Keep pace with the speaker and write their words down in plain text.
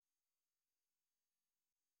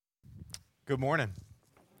Good morning.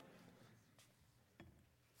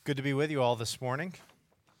 Good to be with you all this morning.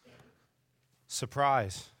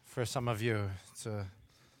 Surprise for some of you.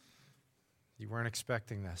 You weren't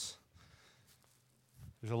expecting this.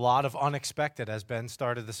 There's a lot of unexpected, as Ben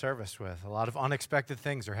started the service with. A lot of unexpected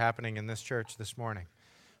things are happening in this church this morning.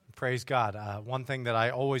 Praise God. One thing that I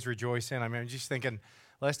always rejoice in, I'm just thinking,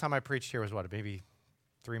 last time I preached here was maybe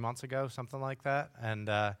 3 months ago, something like that. And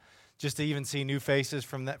just to even see new faces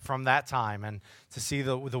from that time, and to see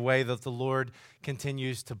the way that the Lord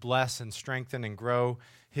continues to bless and strengthen and grow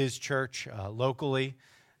His church locally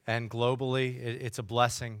and globally, it's a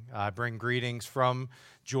blessing. I bring greetings from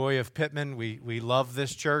Joy of Pittman. We love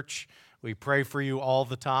this church. We pray for you all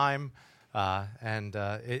the time, and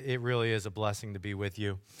it really is a blessing to be with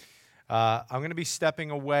you. I'm going to be stepping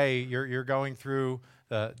away. You're going through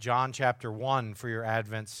John chapter 1 for your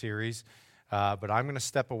Advent series. But I'm going to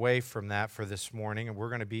step away from that for this morning, and we're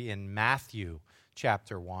going to be in Matthew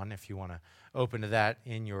chapter 1, if you want to open to that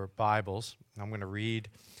in your Bibles. I'm going to read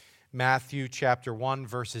Matthew chapter 1,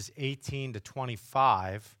 verses 18 to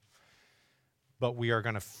 25, but we are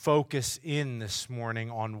going to focus in this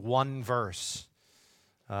morning on one verse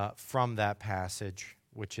from that passage,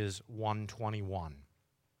 which is 121.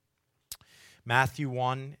 Matthew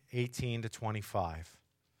 1, 18 to 25.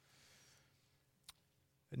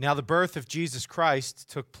 Now the birth of Jesus Christ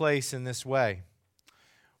took place in this way.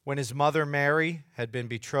 When his mother Mary had been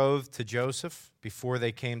betrothed to Joseph, before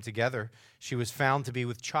they came together, she was found to be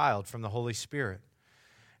with child from the Holy Spirit.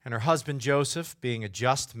 And her husband Joseph, being a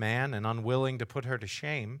just man and unwilling to put her to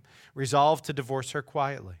shame, resolved to divorce her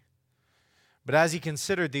quietly. But as he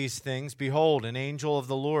considered these things, behold, an angel of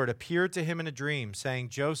the Lord appeared to him in a dream, saying,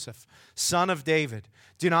 Joseph, son of David,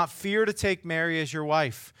 do not fear to take Mary as your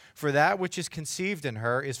wife, for that which is conceived in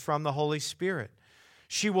her is from the Holy Spirit.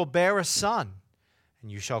 She will bear a son,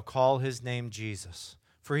 and you shall call his name Jesus,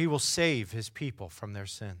 for he will save his people from their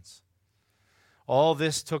sins. All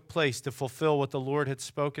this took place to fulfill what the Lord had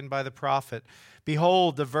spoken by the prophet.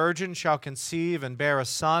 Behold, the virgin shall conceive and bear a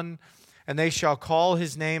son, and they shall call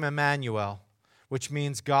his name Emmanuel, which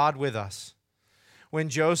means God with us. When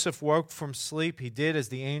Joseph woke from sleep, he did as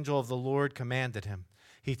the angel of the Lord commanded him.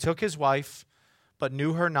 He took his wife, but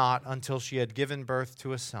knew her not until she had given birth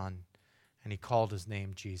to a son, and he called his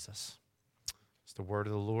name Jesus. It's the word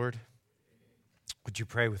of the Lord. Would you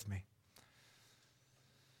pray with me?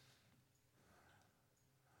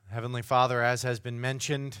 Heavenly Father, as has been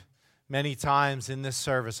mentioned many times in this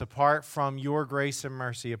service, apart from your grace and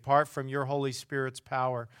mercy, apart from your Holy Spirit's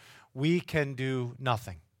power, we can do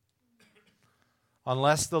nothing.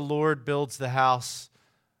 Unless the Lord builds the house,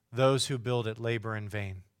 those who build it labor in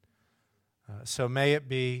vain. So may it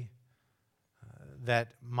be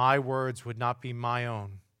that my words would not be my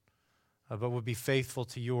own, but would be faithful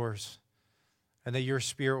to yours, and that your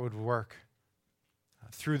Spirit would work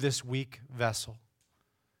through this weak vessel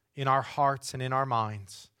in our hearts and in our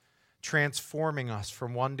minds, transforming us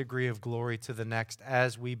from one degree of glory to the next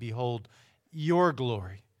as we behold your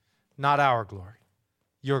glory. Not our glory,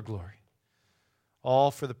 your glory. All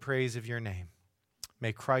for the praise of your name.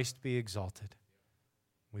 May Christ be exalted.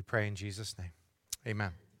 We pray in Jesus' name.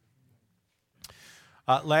 Amen.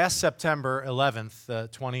 Last September 11th,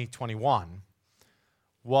 2021,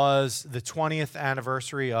 was the 20th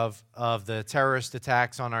anniversary of the terrorist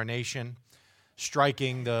attacks on our nation,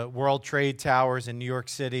 striking the World Trade Towers in New York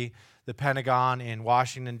City, the Pentagon in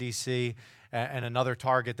Washington, D.C., and another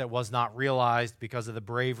target that was not realized because of the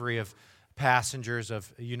bravery of passengers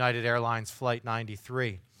of United Airlines Flight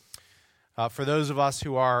 93. For those of us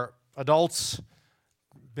who are adults,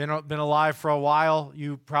 been alive for a while,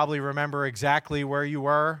 you probably remember exactly where you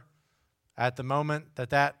were at the moment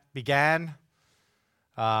that began.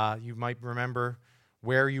 You might remember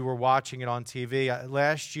where you were watching it on TV.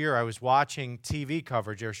 Last year, I was watching TV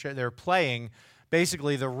coverage. They're playing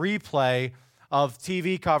basically the replay of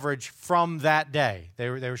TV coverage from that day. They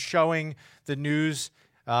were showing the news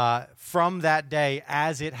from that day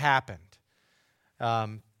as it happened.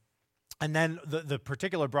 And then the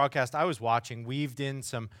particular broadcast I was watching weaved in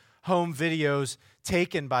some home videos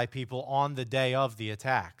taken by people on the day of the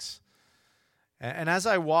attacks. And as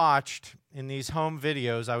I watched in these home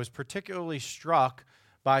videos, I was particularly struck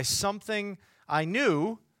by something I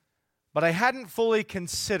knew, but I hadn't fully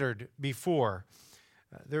considered before.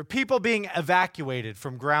 There are people being evacuated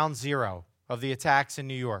from ground zero of the attacks in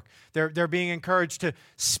New York. They're being encouraged to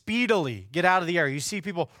speedily get out of the area. You see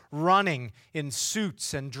people running in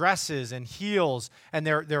suits and dresses and heels, and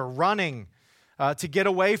they're running to get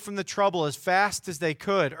away from the trouble as fast as they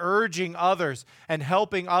could, urging others and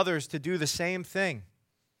helping others to do the same thing.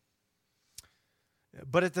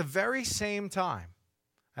 But at the very same time,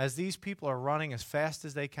 as these people are running as fast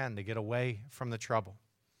as they can to get away from the trouble,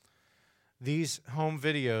 these home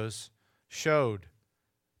videos showed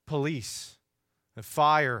police, the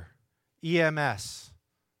fire, EMS,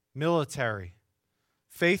 military,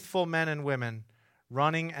 faithful men and women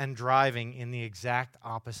running and driving in the exact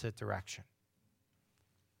opposite direction,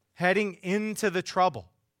 heading into the trouble,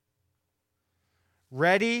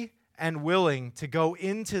 ready and willing to go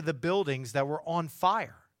into the buildings that were on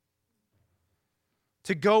fire,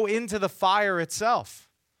 to go into the fire itself.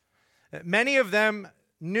 Many of them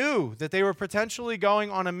knew that they were potentially going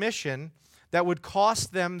on a mission that would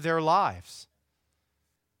cost them their lives,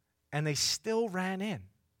 and they still ran in.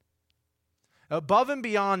 Above and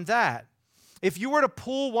beyond that, if you were to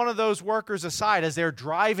pull one of those workers aside as they're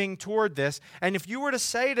driving toward this, and if you were to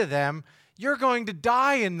say to them, "You're going to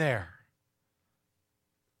die in there,"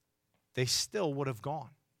 they still would have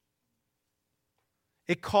gone.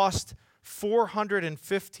 It cost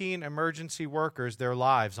 415 emergency workers their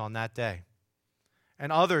lives on that day.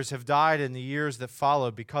 And others have died in the years that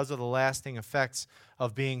followed because of the lasting effects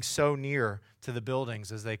of being so near to the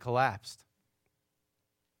buildings as they collapsed.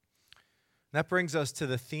 And that brings us to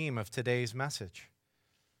the theme of today's message.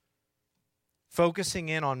 Focusing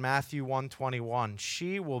in on Matthew 1:21,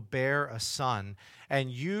 "She will bear a son,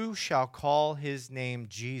 and you shall call his name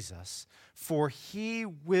Jesus, for he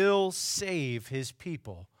will save his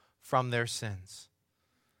people from their sins."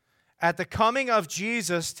 At the coming of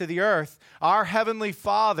Jesus to the earth, our Heavenly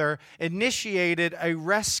Father initiated a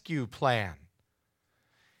rescue plan.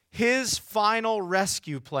 His final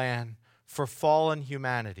rescue plan for fallen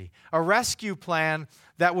humanity. A rescue plan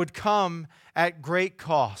that would come at great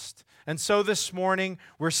cost. And so this morning,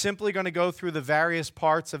 we're simply going to go through the various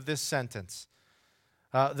parts of this sentence.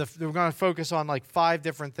 We're going to focus on like 5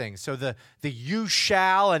 different things. So the "you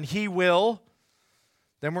shall" and "he will."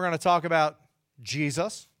 Then we're going to talk about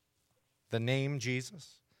Jesus, the name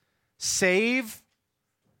Jesus. Save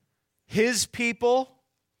his people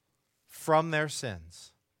from their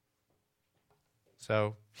sins.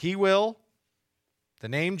 So he will, the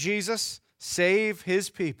name Jesus, save his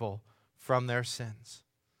people from their sins.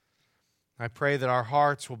 I pray that our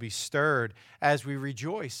hearts will be stirred as we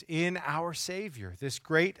rejoice in our Savior, this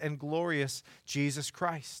great and glorious Jesus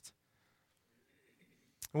Christ.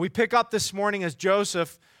 And we pick up this morning as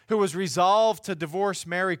Joseph, who was resolved to divorce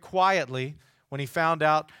Mary quietly when he found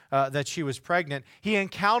out that she was pregnant, he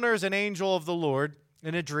encounters an angel of the Lord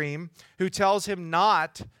in a dream who tells him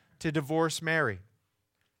not to divorce Mary.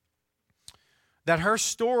 That her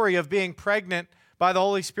story of being pregnant by the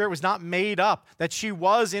Holy Spirit was not made up, that she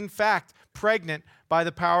was, in fact, pregnant by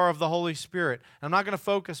the power of the Holy Spirit. And I'm not going to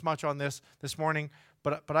focus much on this morning,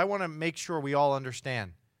 but I want to make sure we all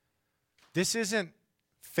understand. This isn't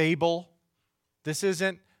fable. This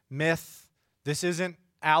isn't myth. This isn't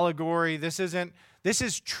allegory. This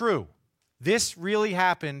is true. This really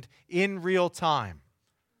happened in real time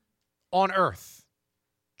on earth,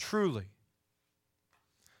 truly.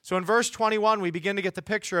 So in verse 21, we begin to get the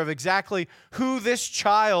picture of exactly who this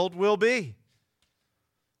child will be.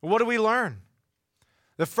 What do we learn?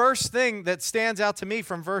 The first thing that stands out to me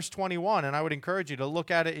from verse 21, and I would encourage you to look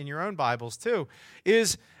at it in your own Bibles too,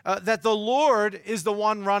 is that the Lord is the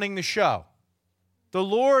one running the show. The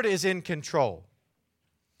Lord is in control.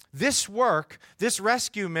 This work, this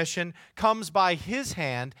rescue mission, comes by his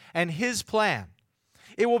hand and his plan.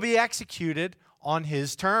 It will be executed on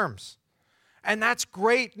his terms. And that's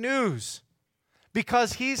great news,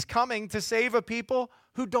 because he's coming to save a people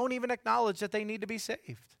who don't even acknowledge that they need to be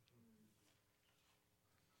saved.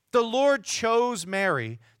 The Lord chose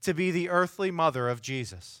Mary to be the earthly mother of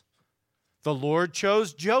Jesus. The Lord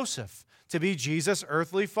chose Joseph to be Jesus'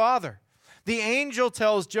 earthly father. The angel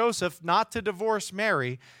tells Joseph not to divorce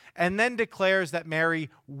Mary and then declares that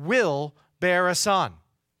Mary will bear a son.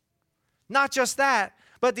 Not just that,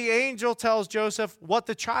 but the angel tells Joseph what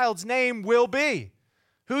the child's name will be.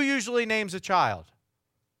 Who usually names a child?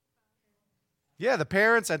 Yeah, the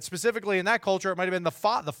parents, and specifically in that culture, it might have been the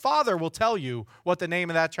father will tell you what the name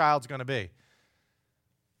of that child's going to be.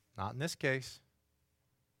 Not in this case.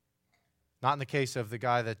 Not in the case of the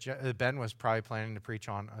guy that Ben was probably planning to preach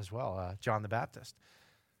on as well, John the Baptist.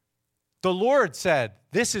 The Lord said,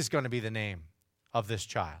 this is going to be the name of this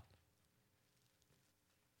child.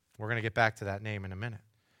 We're going to get back to that name in a minute.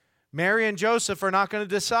 Mary and Joseph are not going to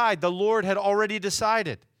decide. The Lord had already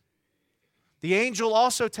decided. The angel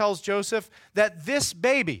also tells Joseph that this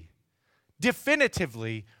baby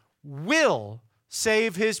definitively will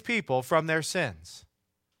save his people from their sins.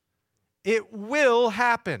 It will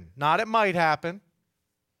happen. Not it might happen.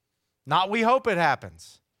 Not we hope it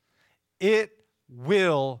happens. It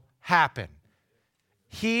will happen.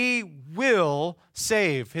 He will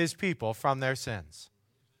save his people from their sins.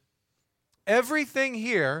 Everything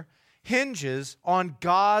here hinges on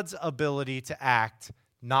God's ability to act,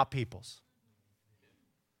 not people's.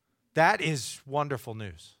 That is wonderful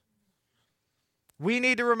news. We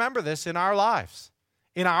need to remember this in our lives,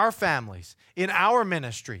 in our families, in our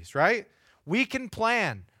ministries, right? We can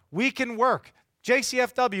plan. We can work.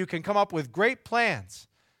 JCFW can come up with great plans,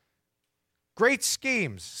 great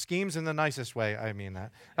schemes. Schemes in the nicest way, I mean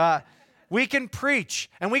that. We can preach,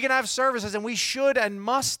 and we can have services, and we should and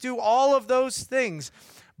must do all of those things.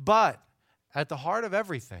 But at the heart of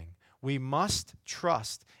everything, we must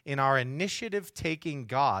trust in our initiative-taking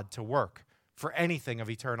God to work for anything of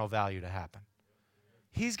eternal value to happen.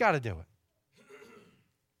 He's got to do it.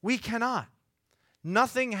 We cannot.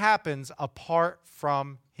 Nothing happens apart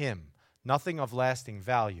from him. Nothing of lasting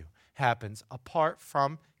value happens apart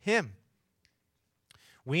from him.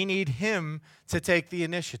 We need him to take the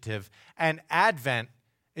initiative, and Advent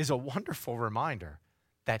is a wonderful reminder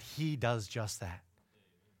that he does just that.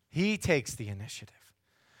 He takes the initiative.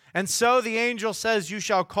 And so the angel says, you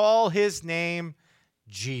shall call his name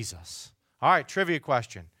Jesus. All right, trivia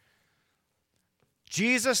question.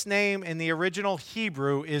 Jesus' name in the original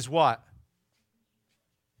Hebrew is what?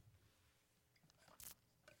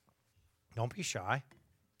 Don't be shy.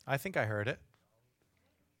 I think I heard it.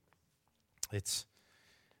 It's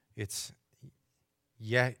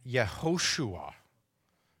Yehoshua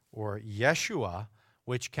or Yeshua,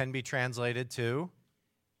 which can be translated to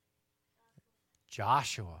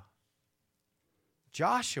Joshua.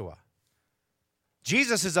 Joshua.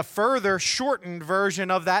 Jesus is a further shortened version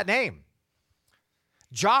of that name.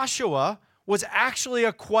 Joshua was actually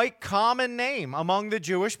a quite common name among the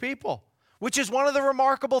Jewish people, which is one of the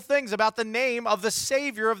remarkable things about the name of the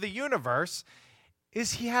Savior of the universe,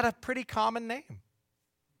 is he had a pretty common name.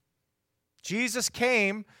 Jesus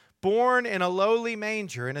came born in a lowly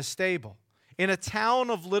manger in a stable, in a town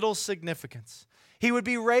of little significance. He would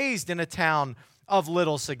be raised in a town of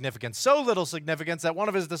little significance, so little significance that one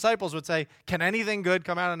of his disciples would say, can anything good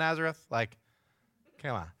come out of Nazareth? Like,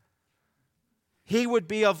 come on. He would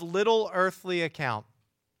be of little earthly account.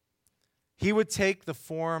 He would take the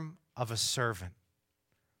form of a servant.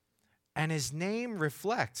 And his name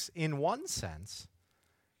reflects, in one sense,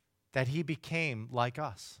 that he became like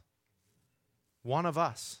us, one of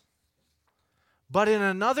us. But in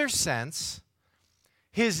another sense,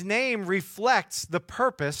 his name reflects the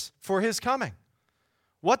purpose for his coming.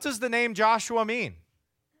 What does the name Joshua mean?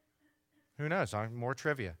 Who knows? More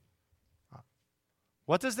trivia.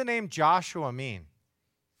 What does the name Joshua mean?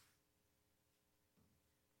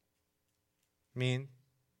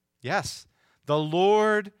 Yes, the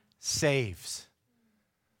Lord saves,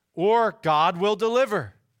 or God will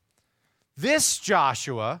deliver. This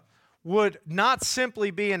Joshua would not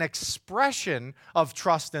simply be an expression of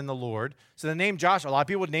trust in the Lord. So the name Joshua, a lot of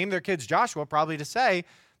people would name their kids Joshua probably to say,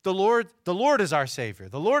 the Lord is our Savior.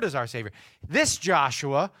 The Lord is our Savior. This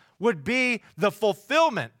Joshua would be the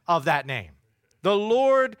fulfillment of that name. The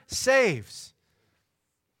Lord saves.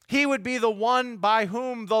 He would be the one by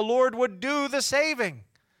whom the Lord would do the saving.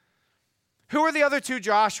 Who are the other two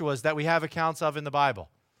Joshuas that we have accounts of in the Bible?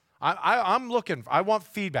 I want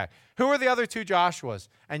feedback. Who are the other two Joshuas?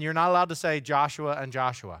 And you're not allowed to say Joshua and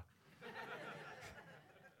Joshua.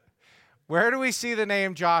 Where do we see the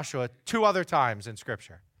name Joshua two other times in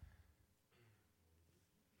Scripture?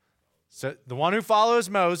 So the one who follows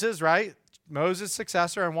Moses, right? Moses'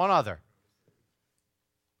 successor, and one other.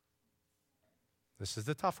 This is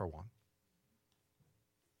the tougher one.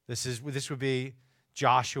 This would be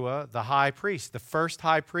Joshua, the high priest, the first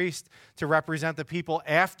high priest to represent the people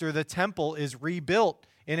after the temple is rebuilt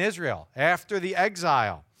in Israel, after the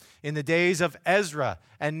exile, in the days of Ezra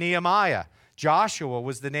and Nehemiah. Joshua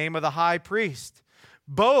was the name of the high priest.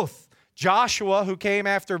 Both Joshua, who came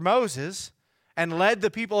after Moses and led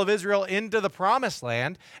the people of Israel into the promised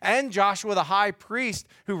land, and Joshua, the high priest,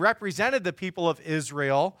 who represented the people of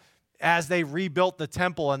Israel as they rebuilt the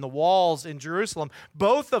temple and the walls in Jerusalem,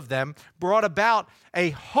 both of them brought about a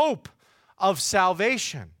hope of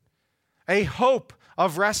salvation, a hope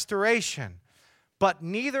of restoration. But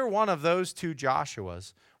neither one of those two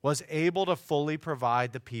Joshuas was able to fully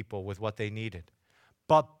provide the people with what they needed.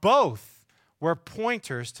 But both were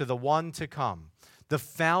pointers to the one to come, the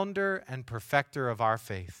founder and perfecter of our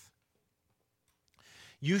faith.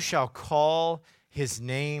 You shall call his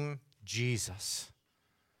name Jesus,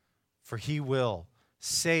 for he will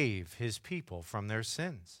save his people from their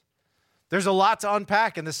sins. There's a lot to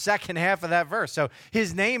unpack in the second half of that verse. So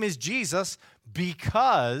his name is Jesus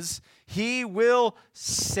because he will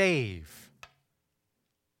save.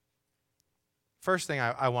 First thing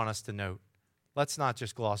I want us to note, let's not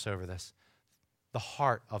just gloss over this, the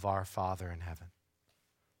heart of our Father in heaven.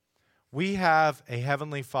 We have a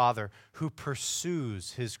heavenly Father who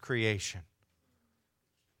pursues his creation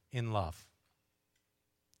in love.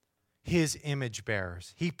 His image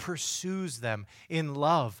bearers. He pursues them in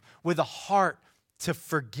love with a heart to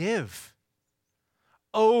forgive.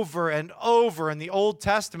 Over and over in the Old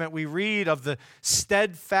Testament, we read of the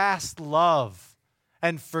steadfast love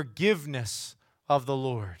and forgiveness of the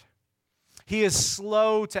Lord. He is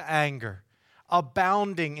slow to anger,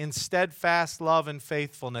 abounding in steadfast love and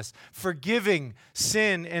faithfulness, forgiving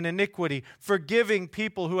sin and iniquity, forgiving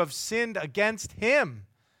people who have sinned against him,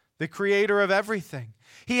 the creator of everything.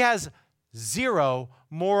 He has zero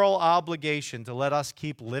moral obligation to let us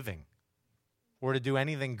keep living or to do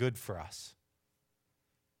anything good for us.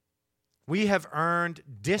 We have earned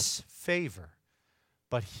disfavor,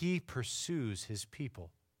 but he pursues his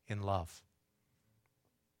people in love.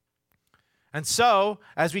 And so,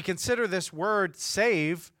 as we consider this word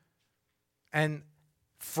save and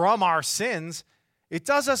from our sins, it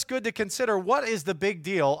does us good to consider what is the big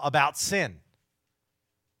deal about sin.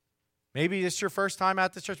 Maybe it's your first time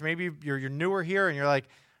at the church. Maybe you're newer here and you're like,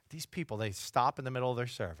 these people, they stop in the middle of their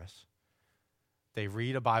service. They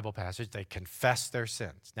read a Bible passage. They confess their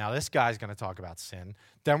sins. Now, this guy's going to talk about sin.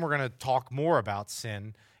 Then we're going to talk more about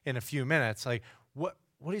sin in a few minutes. Like,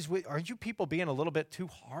 are you people being a little bit too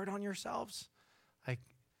hard on yourselves? Like,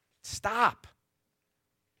 stop.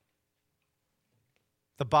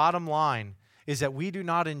 The bottom line is that we do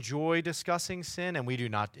not enjoy discussing sin and we do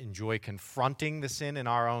not enjoy confronting the sin in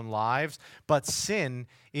our own lives, but sin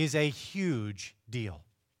is a huge deal.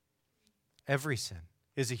 Every sin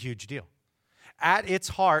is a huge deal. At its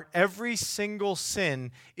heart, every single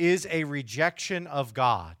sin is a rejection of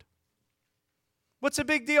God. What's a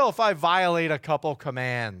big deal if I violate a couple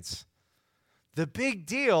commands? The big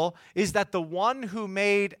deal is that the one who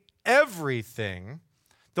made everything,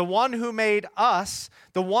 the one who made us,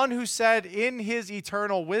 the one who said in his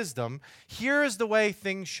eternal wisdom, here is the way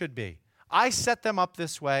things should be. I set them up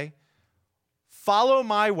this way. Follow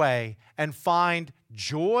my way and find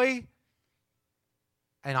joy,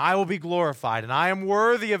 and I will be glorified, and I am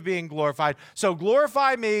worthy of being glorified. So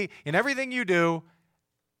glorify me in everything you do,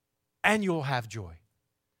 and you'll have joy.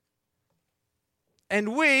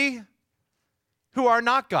 And we, who are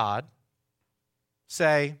not God,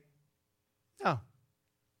 say, no,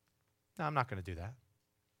 I'm not going to do that.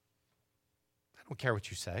 I don't care what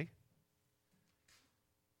you say.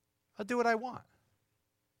 I'll do what I want.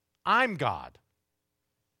 I'm God.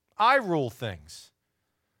 I rule things.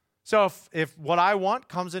 So if what I want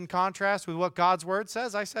comes in contrast with what God's word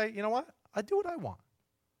says, I say, you know what? I do what I want.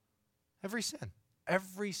 Every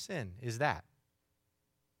sin is that.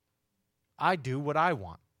 I do what I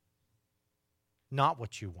want, not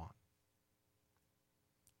what you want.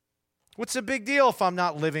 What's the big deal if I'm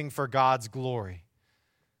not living for God's glory?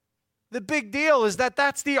 The big deal is that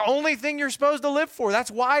that's the only thing you're supposed to live for.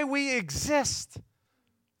 That's why we exist,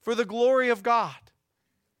 for the glory of God.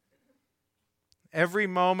 Every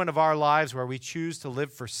moment of our lives where we choose to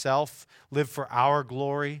live for self, live for our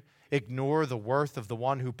glory, ignore the worth of the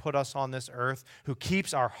one who put us on this earth, who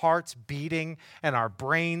keeps our hearts beating and our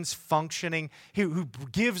brains functioning, who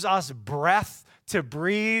gives us breath to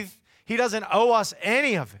breathe. He doesn't owe us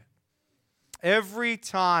any of it. Every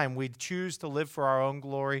time we choose to live for our own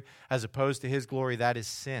glory as opposed to his glory, that is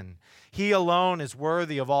sin. He alone is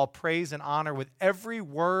worthy of all praise and honor with every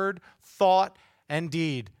word, thought, and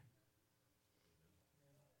deed.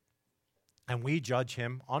 And we judge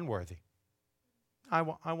him unworthy. I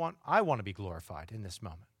want to be glorified in this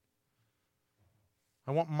moment.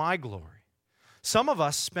 I want my glory. Some of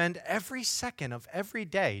us spend every second of every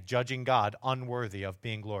day judging God unworthy of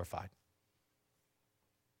being glorified.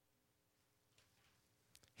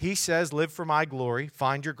 He says, live for my glory,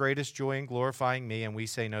 find your greatest joy in glorifying me, and we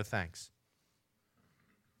say no thanks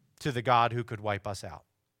to the God who could wipe us out,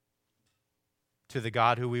 to the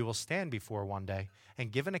God who we will stand before one day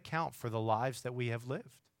and give an account for the lives that we have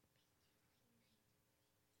lived.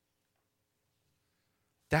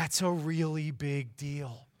 That's a really big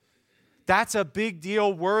deal. That's a big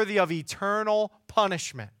deal worthy of eternal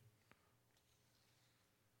punishment.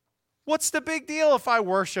 What's the big deal if I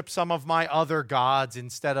worship some of my other gods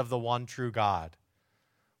instead of the one true God?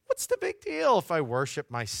 What's the big deal if I worship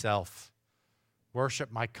myself, worship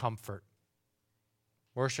my comfort,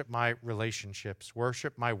 worship my relationships,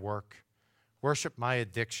 worship my work, worship my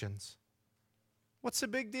addictions? What's the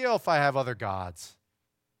big deal if I have other gods?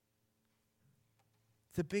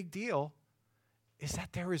 The big deal is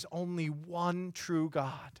that there is only one true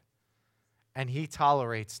God, and he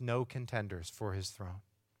tolerates no contenders for his throne.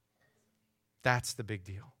 That's the big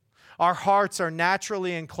deal. Our hearts are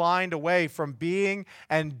naturally inclined away from being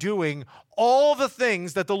and doing all the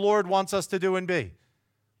things that the Lord wants us to do and be.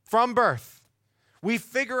 From birth, we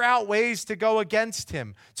figure out ways to go against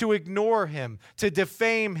him, to ignore him, to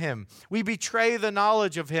defame him. We betray the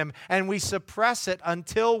knowledge of him, and we suppress it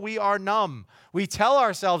until we are numb. We tell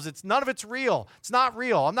ourselves none of it's real. It's not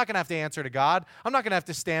real. I'm not going to have to answer to God. I'm not going to have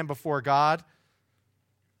to stand before God.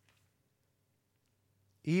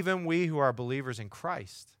 Even we who are believers in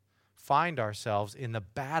Christ find ourselves in the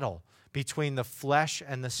battle between the flesh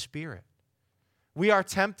and the spirit. We are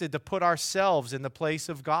tempted to put ourselves in the place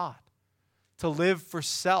of God, to live for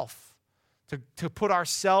self, to put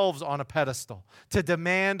ourselves on a pedestal, to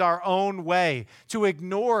demand our own way, to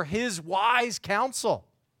ignore his wise counsel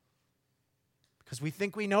because we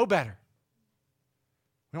think we know better.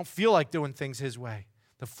 We don't feel like doing things his way.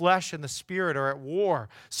 The flesh and the spirit are at war.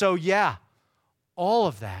 So yeah, all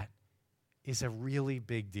of that is a really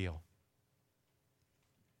big deal.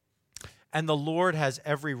 And the Lord has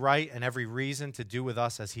every right and every reason to do with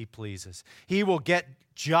us as he pleases. He will get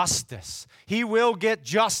justice. He will get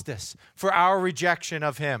justice for our rejection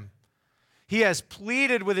of him. He has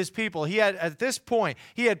pleaded with his people. At this point,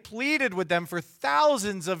 he had pleaded with them for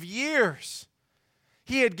thousands of years.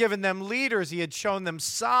 He had given them leaders. He had shown them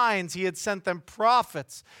signs. He had sent them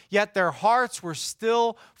prophets. Yet their hearts were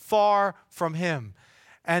still far from him.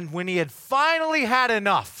 And when he had finally had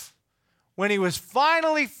enough, when he was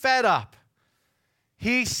finally fed up,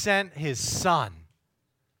 he sent his son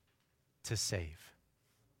to save.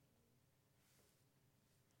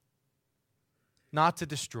 Not to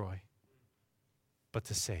destroy, but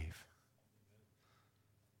to save.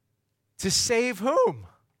 To save whom?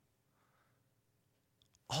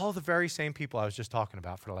 All the very same people I was just talking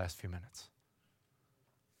about for the last few minutes.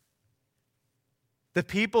 The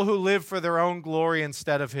people who live for their own glory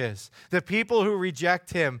instead of his. The people who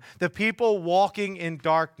reject him. The people walking in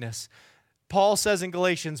darkness. Paul says in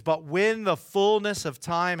Galatians, but when the fullness of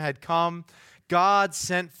time had come, God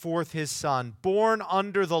sent forth his son, born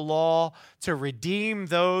under the law, to redeem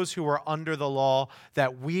those who were under the law,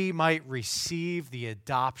 that we might receive the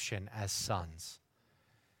adoption as sons.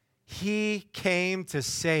 He came to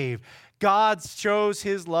save. God shows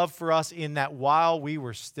his love for us in that while we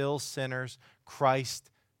were still sinners, Christ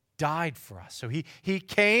died for us. So he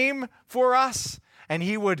came for us, and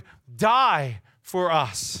he would die for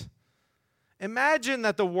us. Imagine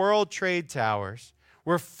that the World Trade Towers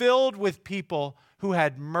were filled with people who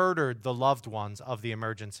had murdered the loved ones of the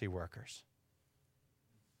emergency workers.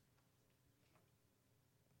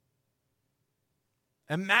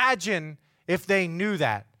 Imagine if they knew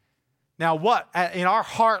that. Now what, in our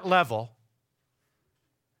heart level,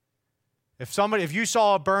 if you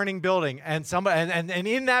saw a burning building and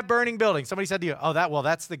in that burning building, somebody said to you,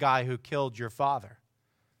 that's the guy who killed your father.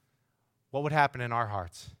 What would happen in our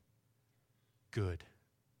hearts? Good.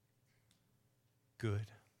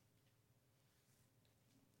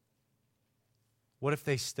 What if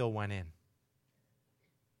they still went in?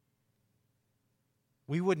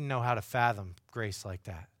 We wouldn't know how to fathom grace like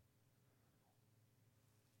that.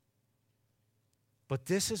 But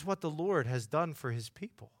this is what the Lord has done for his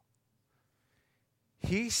people.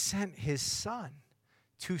 He sent his son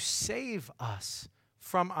to save us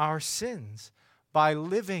from our sins by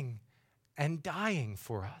living and dying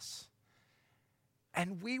for us.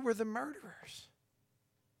 And we were the murderers.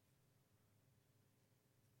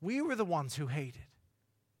 We were the ones who hated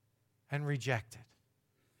and rejected.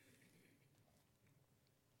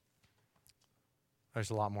 There's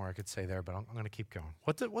a lot more I could say there, but I'm going to keep going.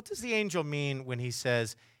 What does the angel mean when he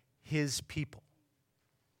says his people?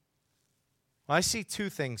 Well, I see two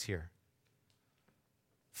things here.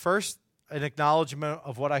 First, an acknowledgement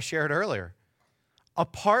of what I shared earlier.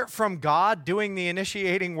 Apart from God doing the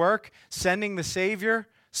initiating work, sending the Savior,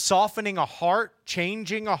 softening a heart,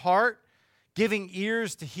 changing a heart, giving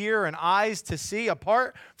ears to hear and eyes to see,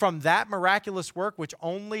 apart from that miraculous work which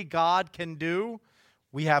only God can do,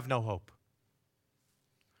 we have no hope.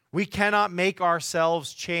 We cannot make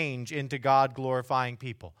ourselves change into God-glorifying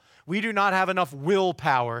people. We do not have enough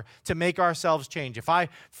willpower to make ourselves change. If I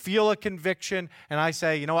feel a conviction and I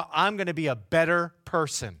say, you know what, I'm going to be a better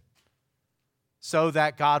person so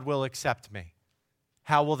that God will accept me,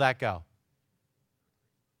 how will that go?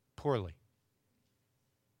 Poorly.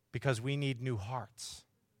 Because we need new hearts.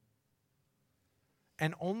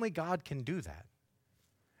 And only God can do that.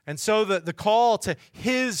 And so the call to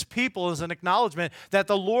his people is an acknowledgement that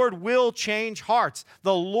the Lord will change hearts.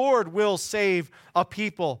 The Lord will save a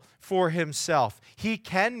people for himself. He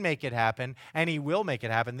can make it happen, and he will make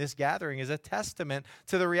it happen. This gathering is a testament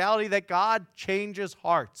to the reality that God changes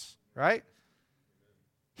hearts, right?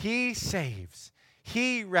 He saves.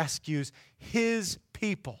 He rescues his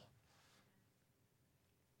people.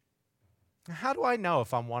 How do I know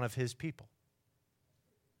if I'm one of his people?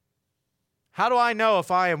 How do I know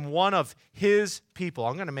if I am one of his people?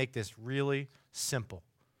 I'm going to make this really simple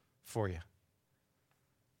for you.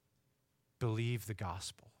 Believe the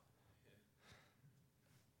gospel.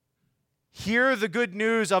 Hear the good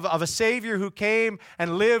news of a Savior who came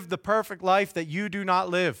and lived the perfect life that you do not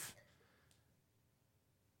live.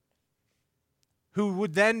 Who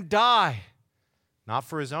would then die, not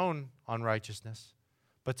for his own unrighteousness,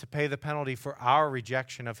 but to pay the penalty for our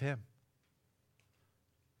rejection of him.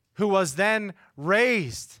 Who was then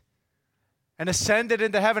raised and ascended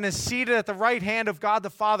into heaven, is seated at the right hand of God the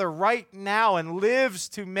Father right now, and lives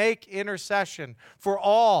to make intercession for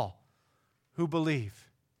all who believe.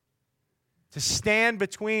 To stand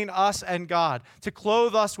between us and God, to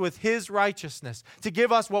clothe us with his righteousness, to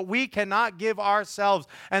give us what we cannot give ourselves.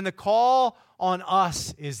 And the call on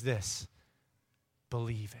us is this: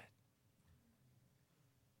 believe it.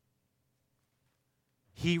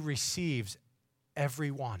 He receives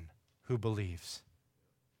everyone who believes.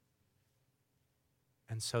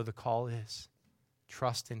 And so the call is,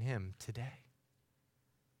 trust in him today.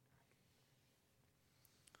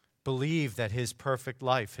 Believe that his perfect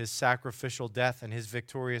life, his sacrificial death, and his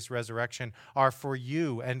victorious resurrection are for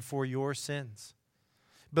you and for your sins.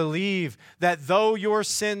 Believe that though your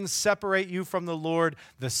sins separate you from the Lord,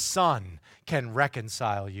 the Son can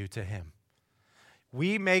reconcile you to him.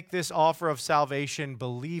 We make this offer of salvation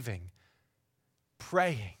believing,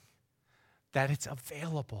 praying that it's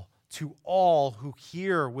available to all who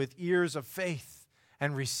hear with ears of faith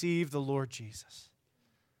and receive the Lord Jesus.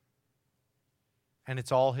 And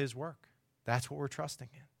it's all his work. That's what we're trusting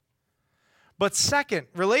in. But second,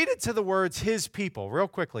 related to the words his people, real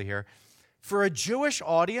quickly here, for a Jewish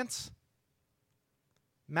audience,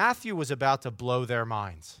 Matthew was about to blow their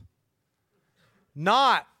minds.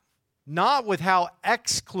 Not with how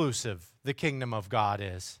exclusive the kingdom of God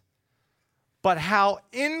is, but how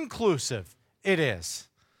inclusive it is.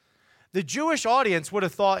 The Jewish audience would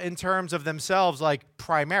have thought in terms of themselves, like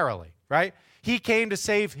primarily, right? He came to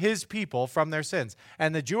save his people from their sins.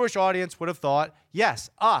 And the Jewish audience would have thought, yes,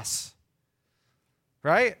 us,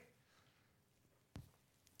 right?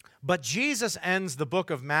 But Jesus ends the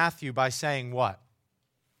book of Matthew by saying what?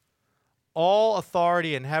 All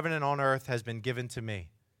authority in heaven and on earth has been given to me.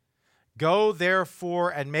 Go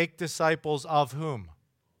therefore and make disciples of whom?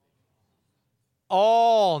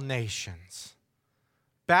 All nations,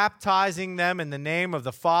 baptizing them in the name of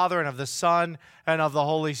the Father and of the Son and of the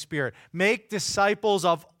Holy Spirit. Make disciples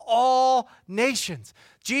of all nations.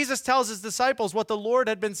 Jesus tells his disciples what the Lord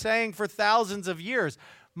had been saying for thousands of years.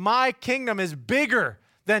 My kingdom is bigger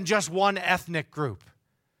than just one ethnic group.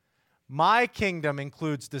 My kingdom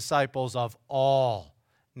includes disciples of all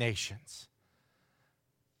nations.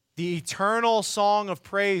 The eternal song of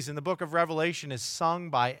praise in the book of Revelation is sung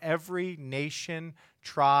by every nation,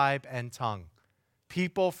 tribe, and tongue.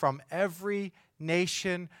 People from every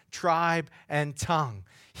nation, tribe, and tongue.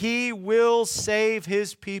 He will save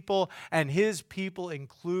his people, and his people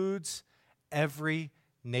includes every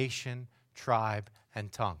nation, tribe,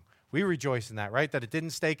 and tongue. We rejoice in that, right? That it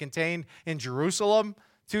didn't stay contained in Jerusalem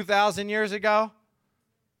 2,000 years ago.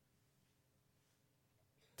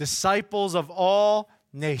 Disciples of all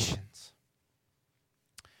nations.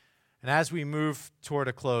 And as we move toward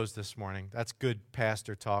a close this morning, that's good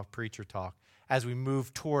pastor talk, preacher talk. As we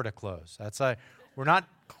move toward a close, we're not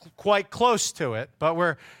quite close to it, but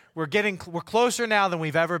we're closer now than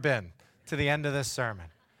we've ever been to the end of this sermon.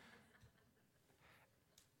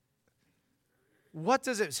 What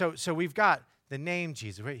does it? So we've got the name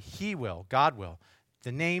Jesus. He will, God will.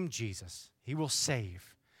 The name Jesus. He will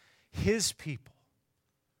save his people.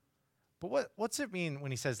 But what's it mean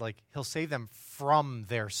when he says, like, he'll save them from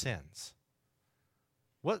their sins?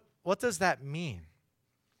 What does that mean?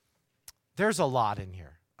 There's a lot in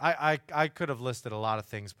here. I could have listed a lot of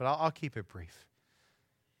things, but I'll keep it brief.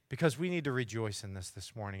 Because we need to rejoice in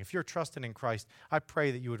this morning. If you're trusting in Christ, I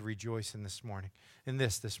pray that you would rejoice in this morning.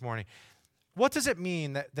 What does it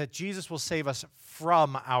mean that Jesus will save us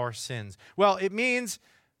from our sins? Well, it means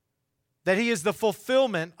that he is the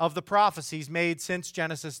fulfillment of the prophecies made since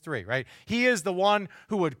Genesis 3, right? He is the one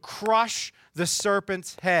who would crush the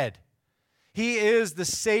serpent's head. He is the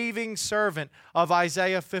saving servant of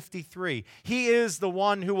Isaiah 53. He is the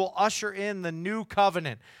one who will usher in the new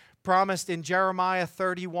covenant promised in Jeremiah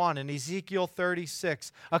 31 and Ezekiel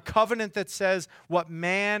 36, a covenant that says what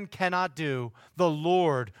man cannot do, the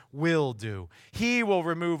Lord will do. He will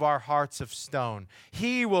remove our hearts of stone.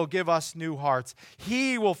 He will give us new hearts.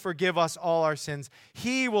 He will forgive us all our sins.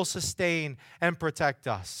 He will sustain and protect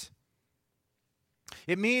us.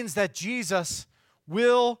 It means that Jesus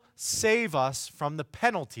will save us from the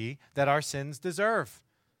penalty that our sins deserve,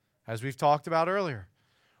 as we've talked about earlier.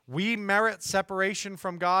 We merit separation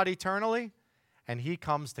from God eternally, and He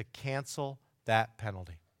comes to cancel that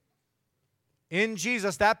penalty. In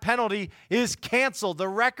Jesus, that penalty is canceled. The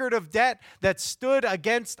record of debt that stood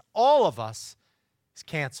against all of us is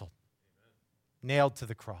canceled, nailed to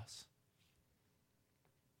the cross.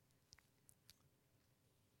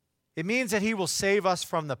 It means that He will save us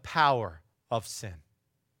from the power of sin.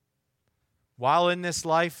 While in this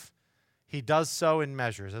life, He does so in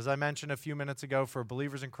measures. As I mentioned a few minutes ago, for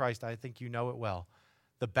believers in Christ, I think you know it well,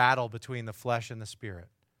 the battle between the flesh and the spirit.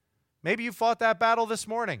 Maybe you fought that battle this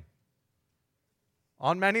morning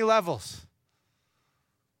on many levels.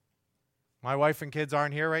 My wife and kids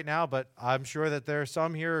aren't here right now, but I'm sure that there are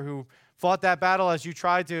some here who fought that battle as you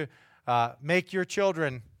tried to make your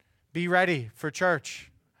children be ready for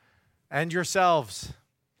church and yourselves.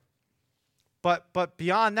 But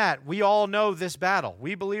beyond that, we all know this battle.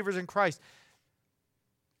 We believers in Christ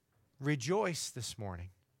rejoice this morning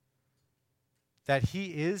that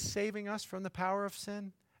He is saving us from the power of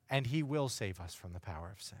sin, and He will save us from the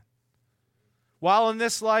power of sin. While in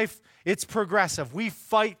this life, it's progressive. We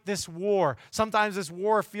fight this war. Sometimes this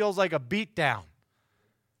war feels like a beatdown.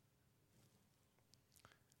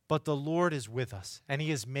 But the Lord is with us, and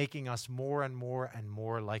He is making us more and more and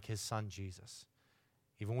more like His Son, Jesus.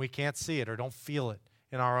 Even when we can't see it or don't feel it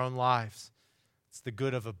in our own lives. It's the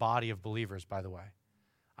good of a body of believers, by the way.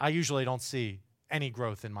 I usually don't see any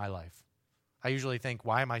growth in my life. I usually think,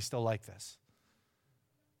 why am I still like this?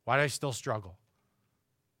 Why do I still struggle?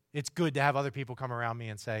 It's good to have other people come around me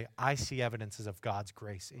and say, I see evidences of God's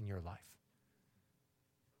grace in your life.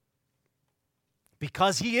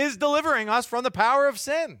 Because He is delivering us from the power of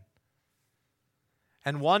sin.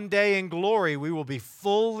 And one day in glory, we will be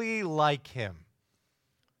fully like Him,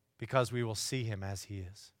 because we will see Him as He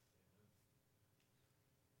is.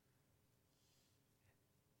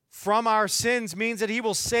 From our sins means that He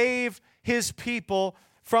will save His people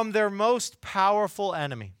from their most powerful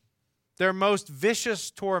enemy, their most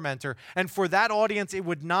vicious tormentor. And for that audience, it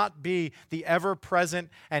would not be the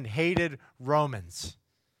ever-present and hated Romans.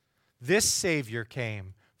 This Savior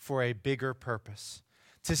came for a bigger purpose,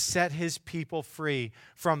 to set His people free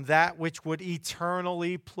from that which would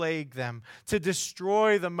eternally plague them, to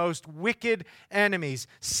destroy the most wicked enemies,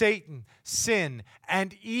 Satan, sin,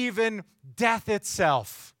 and even death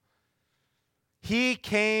itself. He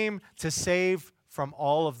came to save from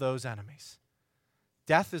all of those enemies.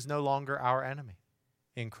 Death is no longer our enemy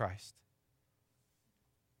in Christ.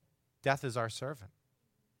 Death is our servant.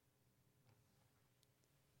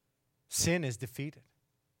 Sin is defeated.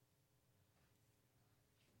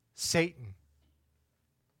 Satan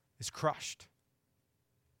is crushed.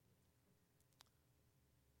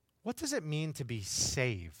 What does it mean to be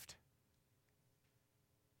saved?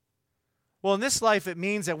 Well, in this life, it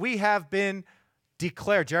means that we have been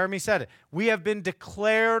declared. Jeremy said it. We have been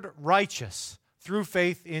declared righteous through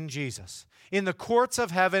faith in Jesus. In the courts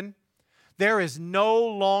of heaven, there is no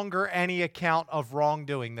longer any account of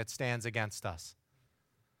wrongdoing that stands against us,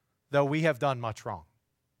 though we have done much wrong.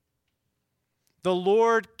 The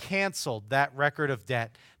Lord canceled that record of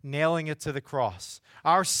debt, nailing it to the cross.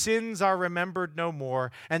 Our sins are remembered no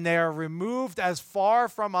more, and they are removed as far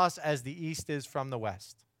from us as the east is from the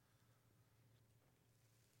west.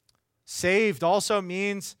 Saved also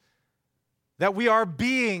means that we are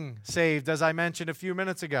being saved, as I mentioned a few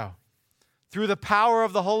minutes ago. Through the power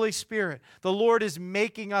of the Holy Spirit, the Lord is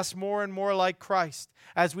making us more and more like Christ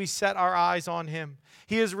as we set our eyes on Him.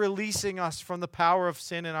 He is releasing us from the power of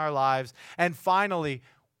sin in our lives. And finally,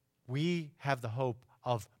 we have the hope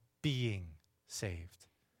of being saved.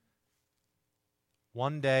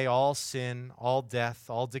 One day, all sin, all death,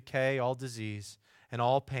 all decay, all disease, and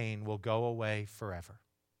all pain will go away forever.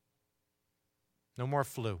 No more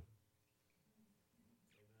flu.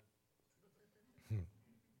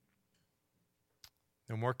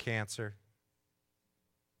 No more cancer.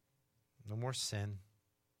 No more sin.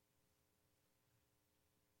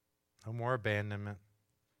 No more abandonment.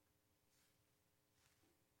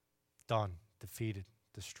 Done, defeated,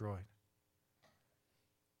 destroyed.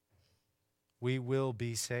 We will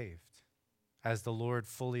be saved. as the Lord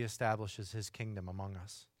fully establishes his kingdom among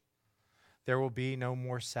us. There will be no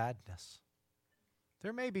more sadness.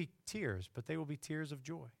 There may be tears, but they will be tears of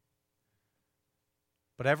joy.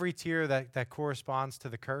 But every tear that corresponds to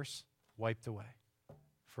the curse, wiped away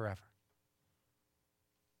forever.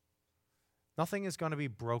 Nothing is going to be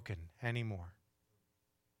broken anymore.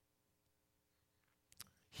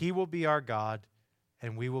 He will be our God,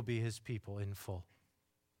 and we will be his people in full,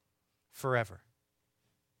 forever,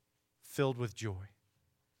 filled with joy.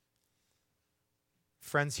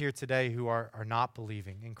 Friends here today who are not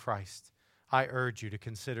believing in Christ, I urge you to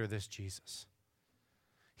consider this Jesus.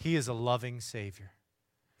 He is a loving Savior,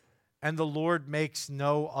 and the Lord makes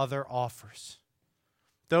no other offers.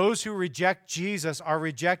 Those who reject Jesus are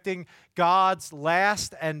rejecting God's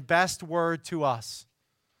last and best word to us.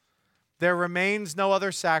 There remains no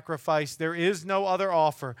other sacrifice. There is no other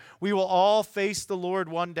offer. We will all face the Lord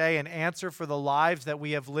one day and answer for the lives that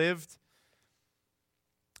we have lived.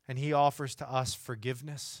 And he offers to us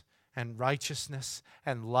forgiveness and righteousness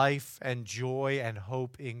and life and joy and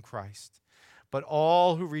hope in Christ. But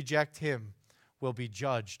all who reject him will be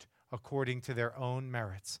judged according to their own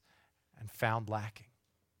merits and found lacking.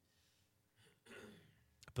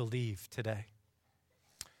 Believe today.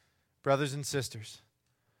 Brothers and sisters,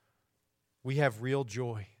 we have real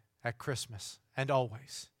joy at Christmas and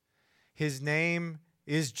always. His name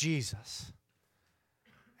is Jesus,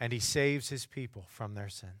 and he saves his people from their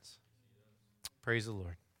sins. Praise the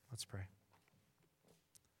Lord. Let's pray.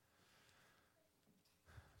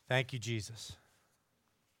 Thank you, Jesus,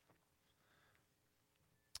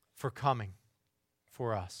 for coming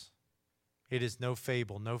for us. It is no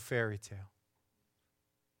fable, no fairy tale.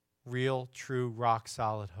 Real, true,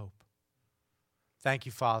 rock-solid hope. Thank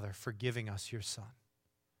you, Father, for giving us your Son,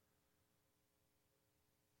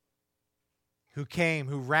 who came,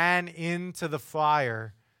 who ran into the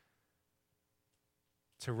fire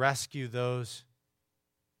to rescue those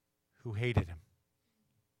who hated him.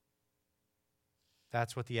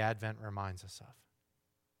 That's what the Advent reminds us of.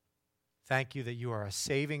 Thank you that you are a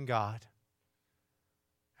saving God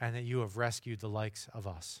and that you have rescued the likes of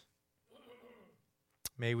us.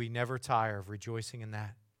 May we never tire of rejoicing in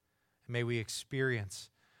that. And may we experience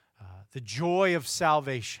the joy of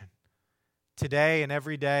salvation today and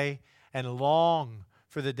every day, and long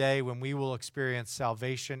for the day when we will experience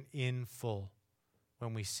salvation in full,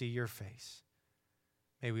 when we see your face.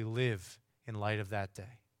 May we live in light of that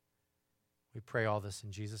day. We pray all this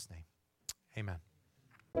in Jesus' name. Amen.